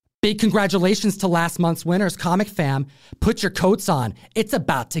Big congratulations to last month's winners, Comic Fam. Put your coats on. It's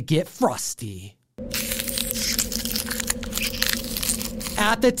about to get frosty.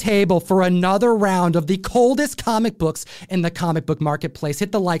 At the table for another round of the coldest comic books in the comic book marketplace.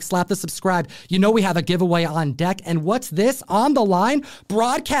 Hit the like, slap the subscribe. You know we have a giveaway on deck. And what's this on the line?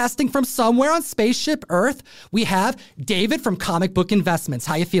 Broadcasting from somewhere on Spaceship Earth, we have David from Comic Book Investments.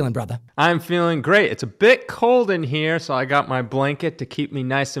 How you feeling, brother? I'm feeling great. It's a bit cold in here, so I got my blanket to keep me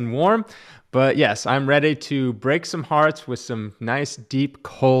nice and warm. But yes, I'm ready to break some hearts with some nice, deep,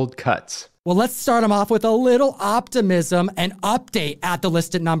 cold cuts. Well, let's start them off with a little optimism. An update at the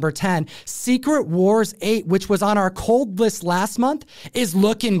list at number 10. Secret Wars 8, which was on our cold list last month, is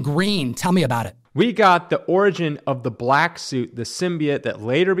looking green. Tell me about it. We got the origin of the black suit, the symbiote that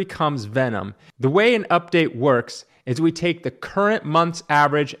later becomes Venom. The way an update works is we take the current month's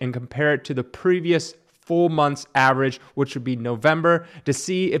average and compare it to the previous full month's average, which would be November, to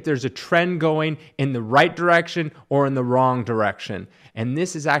see if there's a trend going in the right direction or in the wrong direction. And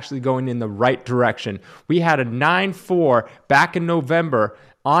this is actually going in the right direction. We had a 9.4 back in November,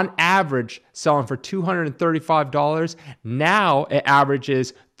 on average selling for $235. Now it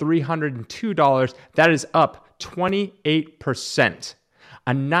averages $302. That is up 28%.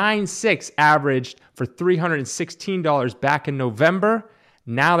 A 9.6 averaged for $316 back in November.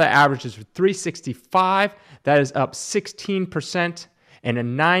 Now that averages for $365. That is up 16%. And a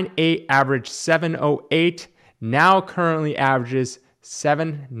 9.8 averaged $708. Now currently averages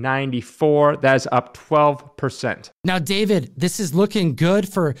 $794. That is up 12%. Now, David, this is looking good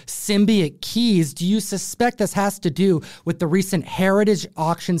for Symbiote Keys. Do you suspect this has to do with the recent Heritage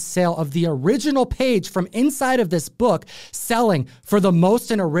auction sale of the original page from inside of this book selling for the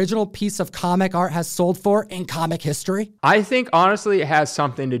most an original piece of comic art has sold for in comic history? I think, honestly, it has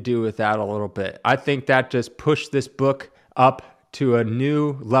something to do with that a little bit. I think that just pushed this book up to a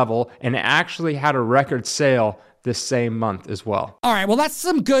new level, and it actually had a record sale this same month as well. All right, well, that's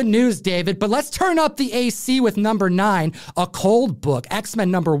some good news, David, but let's turn up the AC with number 9, a cold book,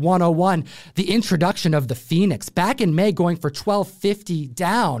 X-Men number 101, the introduction of the Phoenix. Back in May, going for $12.50,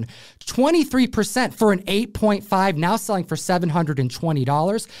 down 23% for an 8.5, now selling for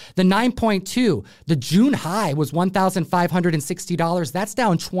 $720. The 9.2, the June high was $1,560. That's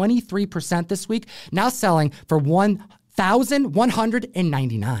down 23% this week, now selling for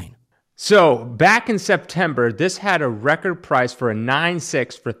 $1,199. So back in September, this had a record price for a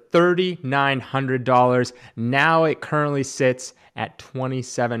 9.6 for $3,900. Now it currently sits at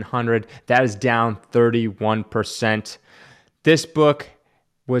 $2,700. That is down 31%. This book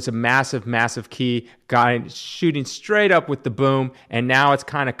was a massive, massive key, got shooting straight up with the boom, and now it's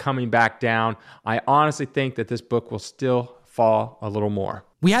kind of coming back down. I honestly think that this book will still fall a little more.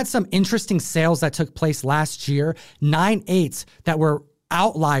 We had some interesting sales that took place last year, 9.8s that were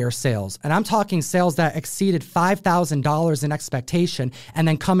outlier sales. And I'm talking sales that exceeded $5,000 in expectation and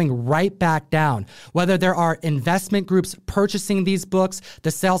then coming right back down. Whether there are investment groups purchasing these books, the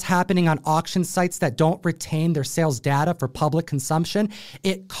sales happening on auction sites that don't retain their sales data for public consumption,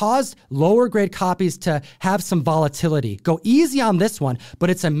 it caused lower grade copies to have some volatility. Go easy on this one, but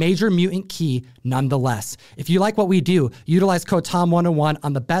it's a major mutant key nonetheless. If you like what we do, utilize code TOM101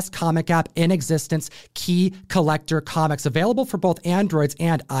 on the best comic app in existence, Key Collector Comics, available for both Android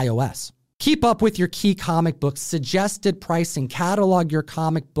and iOS. Keep up with your key comic books, suggested pricing, catalog your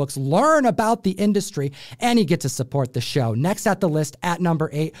comic books, learn about the industry, and you get to support the show. Next at the list at number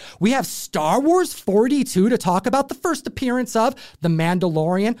 8, we have Star Wars 42 to talk about the first appearance of The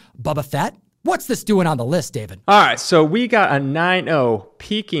Mandalorian, Boba Fett. What's this doing on the list, David? All right, so we got a 9.0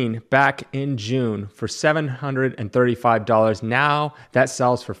 peaking back in June for $735. Now that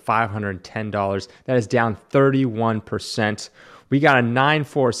sells for $510. That is down 31%. We got a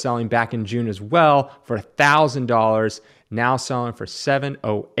 9.4 selling back in June as well for $1,000, now selling for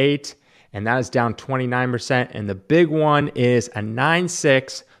 $708, and that is down 29%. And the big one is a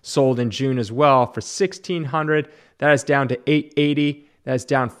 9.6 sold in June as well for $1,600. That is down to $880. That is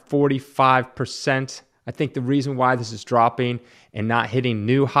down 45%. I think the reason why this is dropping and not hitting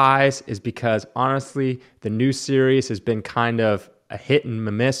new highs is because, honestly, the new series has been kind of a hit and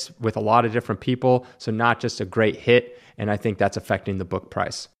miss with a lot of different people, so not just a great hit. And I think that's affecting the book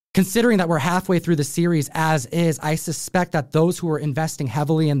price. Considering that we're halfway through the series as is, I suspect that those who are investing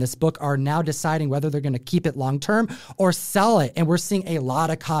heavily in this book are now deciding whether they're going to keep it long term or sell it. And we're seeing a lot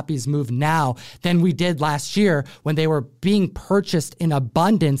of copies move now than we did last year when they were being purchased in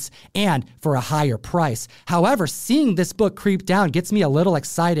abundance and for a higher price. However, seeing this book creep down gets me a little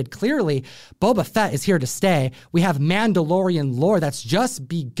excited. Clearly, Boba Fett is here to stay. We have Mandalorian lore that's just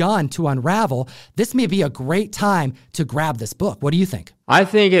begun to unravel. This may be a great time to grab this book. What do you think? I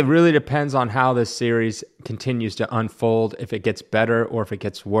think it really depends on how this series continues to unfold, if it gets better or if it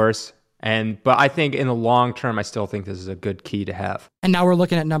gets worse. But I think in the long term, I still think this is a good key to have. And now we're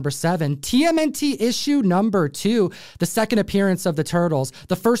looking at number 7, TMNT issue number 2, the second appearance of the Turtles,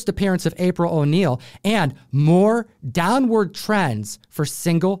 the first appearance of April O'Neil, and more downward trends for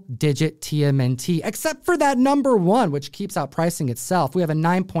single-digit TMNT, except for that number 1, which keeps outpricing itself. We have a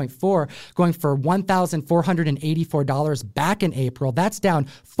 9.4 going for $1,484 back in April. That's down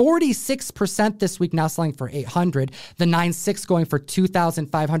 46% this week, now selling for $800. The 9.6 going for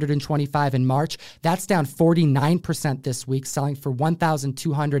 $2,525 in March. That's down 49% this week, selling for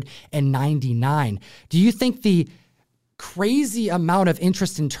 $1,299. Do you think the crazy amount of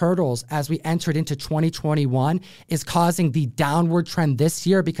interest in Turtles as we entered into 2021 is causing the downward trend this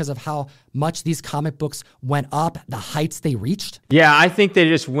year because of how much these comic books went up, the heights they reached? Yeah, I think they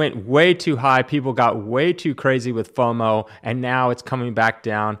just went way too high. People got way too crazy with FOMO, and now it's coming back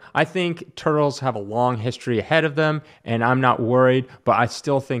down. I think Turtles have a long history ahead of them, and I'm not worried, but I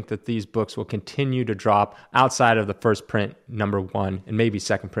still think that these books will continue to drop outside of the first print number 1 and maybe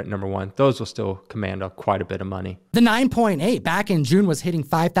second print number 1. Those will still command quite a bit of money. The 9.8 back in June was hitting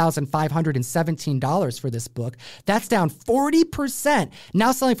 $5,517 for this book. That's down 40%,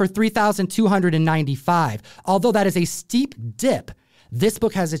 now selling for $3,295. Although that is a steep dip, this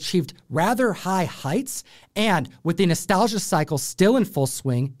book has achieved rather high heights, and with the nostalgia cycle still in full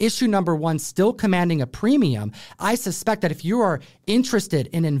swing, issue number 1 still commanding a premium, I suspect that if you are interested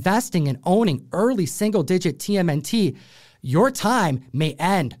in investing and owning early single-digit TMNT, your time may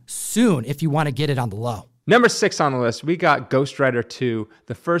end soon if you want to get it on the low. Number 6 on the list, we got Ghost Rider 2,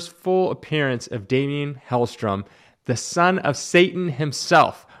 the first full appearance of Damien Hellstrom, the son of Satan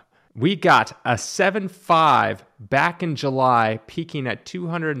himself. We got a 7.5 back in July, peaking at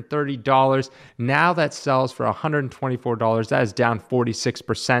 $230. Now that sells for $124. That is down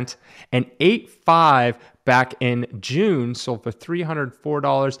 46%. An 8.5 back in June sold for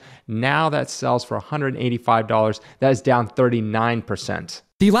 $304. Now that sells for $185. That is down 39%.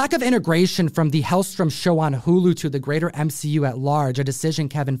 The lack of integration from the Hellstrom show on Hulu to the greater MCU at large, a decision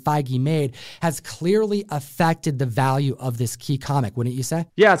Kevin Feige made, has clearly affected the value of this key comic, wouldn't you say?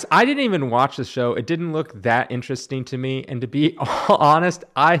 Yes, I didn't even watch the show. It didn't look that interesting to me. And to be honest,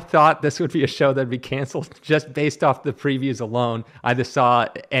 I thought this would be a show that'd be canceled just based off the previews alone. I just saw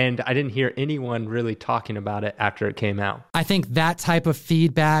it and I didn't hear anyone really talking about it after it came out. I think that type of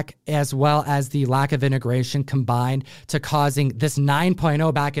feedback, as well as the lack of integration, combined to causing this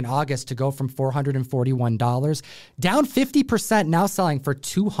 9.0 back in August to go from $441 down 50%, now selling for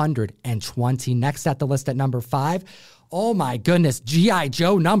 $220. Next at the list at number 5, oh my goodness, G.I.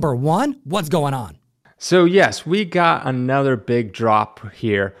 Joe number 1. What's going on? So yes, we got another big drop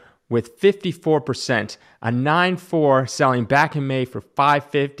here with 54%, a 9.4 selling back in May for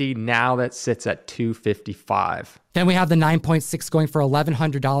 $550. Now that sits at $255. Then we have the 9.6 going for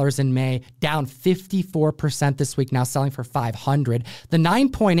 $1,100 in May, down 54% this week, now selling for $500. The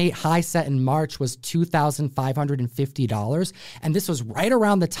 9.8 high set in March was $2,550, and this was right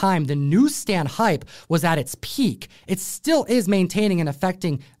around the time the newsstand hype was at its peak. It still is maintaining and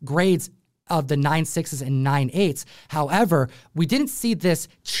affecting grades of the 9.6s and 9.8s. However, we didn't see this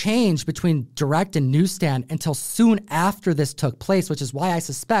change between direct and newsstand until soon after this took place, which is why I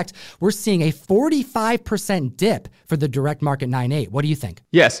suspect we're seeing a 45% dip for the direct market 9.8. What do you think?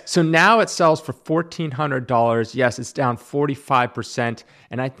 Yes. So now it sells for $1,400. Yes, it's down 45%.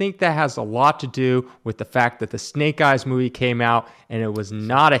 And I think that has a lot to do with the fact that the Snake Eyes movie came out and it was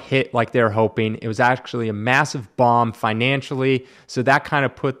not a hit like they were hoping. It was actually a massive bomb financially. So that kind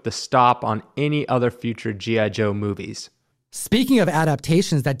of put the stop on any other future G.I. Joe movies. Speaking of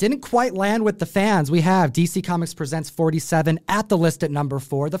adaptations that didn't quite land with the fans, we have DC Comics Presents 47 at the list at number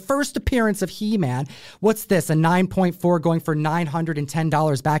 4. The first appearance of He-Man. What's this? A 9.4 going for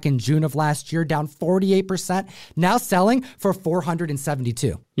 $910 back in June of last year, down 48%. Now selling for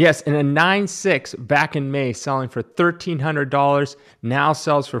 $472. Yes, and a 9.6 back in May selling for $1,300. Now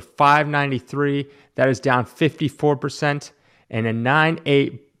sells for $593. That is down 54%. And a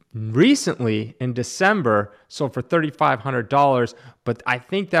 9.8 recently in December sold for $3,500, but I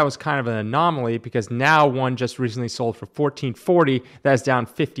think that was kind of an anomaly because now one just recently sold for $1,440. That's down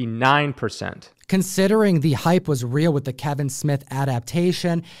 59%. Considering the hype was real with the Kevin Smith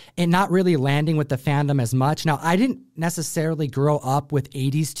adaptation and not really landing with the fandom as much. Now, I didn't necessarily grow up with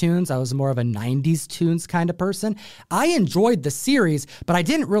 80s tunes. I was more of a 90s tunes kind of person. I enjoyed the series, but I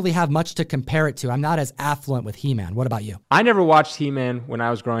didn't really have much to compare it to. I'm not as affluent with He-Man. What about you? I never watched He-Man when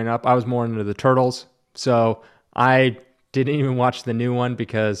I was growing up. I was more into the Turtles. So I didn't even watch the new one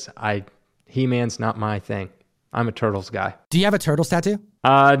because He-Man's not my thing. I'm a Turtles guy. Do you have a Turtles tattoo?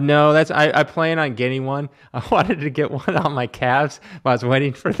 No, I plan on getting one. I wanted to get one on my calves, but I was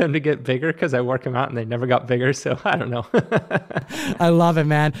waiting for them to get bigger because I work them out and they never got bigger. So I don't know. I love it,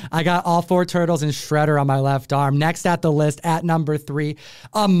 man. I got all 4 turtles and Shredder on my left arm. Next at the list at number 3,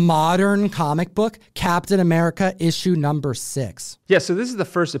 a modern comic book, Captain America issue number 6. Yeah, so this is the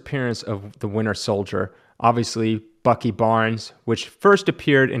first appearance of the Winter Soldier. Obviously, Bucky Barnes, which first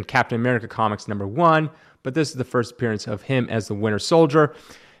appeared in Captain America Comics number 1, but this is the first appearance of him as the Winter Soldier.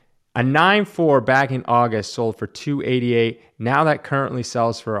 A 9.4 back in August sold for $288. Now that currently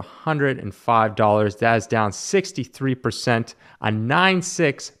sells for $105. That is down 63%. A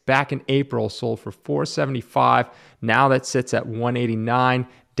 9.6 back in April sold for $475. Now that sits at $189,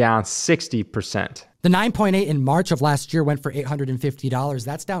 down 60%. The 9.8 in March of last year went for $850.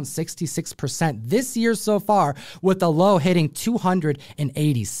 That's down 66% this year so far, with the low hitting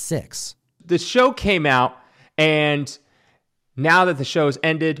 $286. The show came out, and now that the show's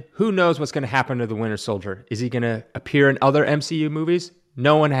ended, who knows what's going to happen to the Winter Soldier? Is he going to appear in other MCU movies?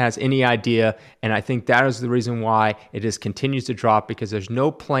 No one has any idea, and I think that is the reason why it just continues to drop, because there's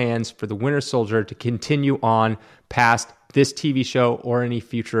no plans for the Winter Soldier to continue on past this TV show or any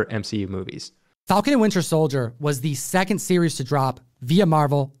future MCU movies. Falcon and Winter Soldier was the second series to drop via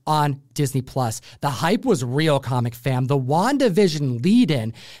Marvel on Disney+. The hype was real, comic fam. The WandaVision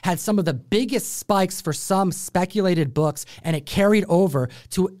lead-in had some of the biggest spikes for some speculated books, and it carried over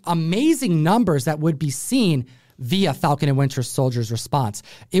to amazing numbers that would be seen via Falcon and Winter Soldier's response.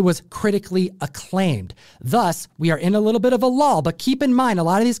 It was critically acclaimed. Thus, we are in a little bit of a lull, but keep in mind, a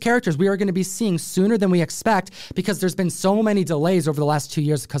lot of these characters we are going to be seeing sooner than we expect because there's been so many delays over the last 2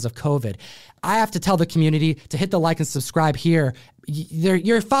 years because of COVID. I have to tell the community to hit the like and subscribe here.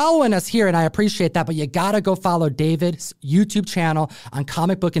 You're following us here, and I appreciate that, but you got to go follow David's YouTube channel on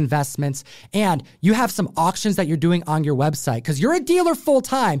comic book investments, and you have some auctions that you're doing on your website because you're a dealer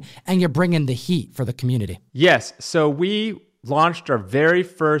full-time, and you're bringing the heat for the community. Yes, so we launched our very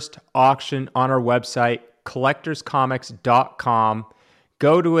first auction on our website, collectorscomics.com.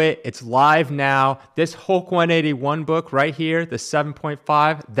 Go to it. It's live now. This Hulk 181 book right here, the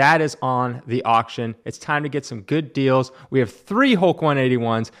 7.5, that is on the auction. It's time to get some good deals. We have 3 Hulk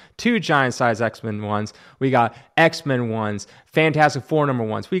 181s, 2 giant size X-Men ones. We got X-Men ones, Fantastic Four number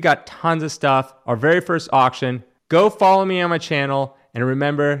ones. We got tons of stuff. Our very first auction. Go follow me on my channel, and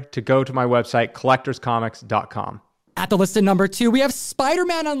remember to go to my website, collectorscomics.com. At the list at number 2, we have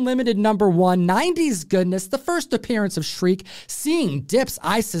Spider-Man Unlimited number 1, 90s goodness, the first appearance of Shriek, seeing dips,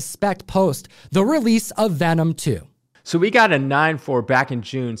 I suspect, post the release of Venom 2. So we got a 9.4 back in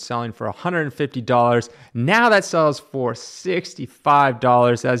June selling for $150. Now that sells for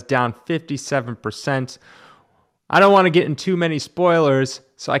 $65. That's down 57%. I don't want to get in too many spoilers,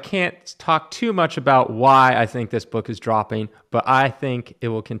 so I can't talk too much about why I think this book is dropping, but I think it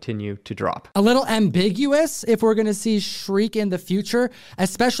will continue to drop. A little ambiguous if we're going to see Shriek in the future,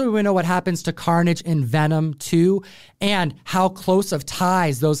 especially when we know what happens to Carnage in Venom 2 and how close of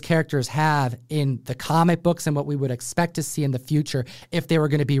ties those characters have in the comic books and what we would expect to see in the future if they were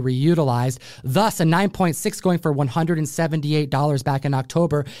going to be reutilized. Thus, a 9.6 going for $178 back in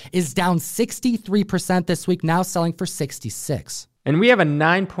October is down 63% this week, now selling for $66. And we have a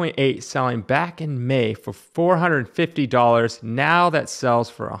 9.8 selling back in May for $450. Now that sells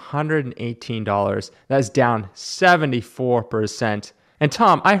for $118. That's down 74%. And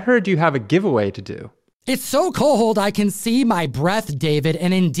Tom, I heard you have a giveaway to do. It's so cold I can see my breath, David,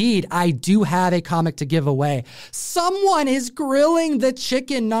 and indeed, I do have a comic to give away. Someone is grilling the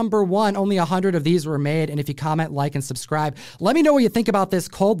chicken number 1. Only 100 of these were made, and if you comment, like, and subscribe, let me know what you think about this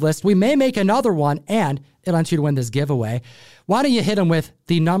cold list. We may make another one, and it'll want you to win this giveaway. Why don't you hit them with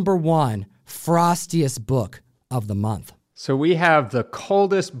the number 1 frostiest book of the month? So we have the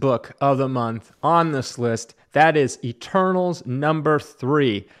coldest book of the month on this list. That is Eternals number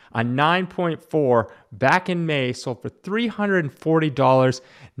 3, a 9.4 back in May, sold for $340.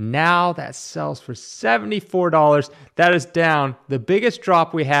 Now that sells for $74. That is down, the biggest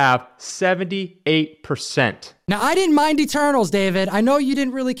drop we have, 78%. Now, I didn't mind Eternals, David. I know you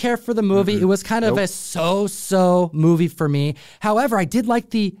didn't really care for the movie. It was kind of a so-so movie for me. However, I did like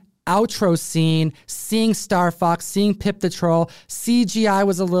the outro scene, seeing Star Fox, seeing Pip the Troll. CGI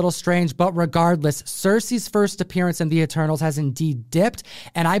was a little strange, but regardless, Cersei's first appearance in the Eternals has indeed dipped,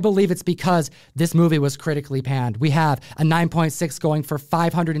 and I believe it's because this movie was critically panned. We have a 9.6 going for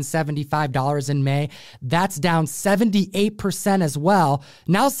 $575 in May. That's down 78% as well,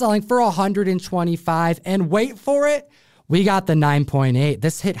 now selling for $125, and wait for it, we got the 9.8.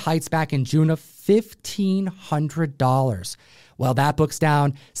 This hit heights back in June of $1,500. Well, that book's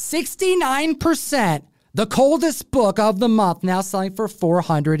down 69% The coldest book of the month, now selling for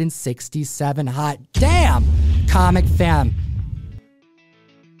 $467. Hot damn, Comic Fam.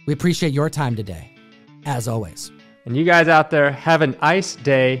 We appreciate your time today, as always. And you guys out there, have an nice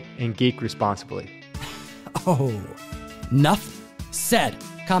day and geek responsibly. Oh, enough said.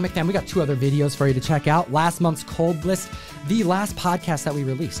 Comic Fam, we got 2 other videos for you to check out. Last month's Cold List, the last podcast that we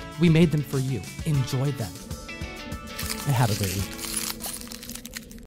released. We made them for you. Enjoy them. And have a great week.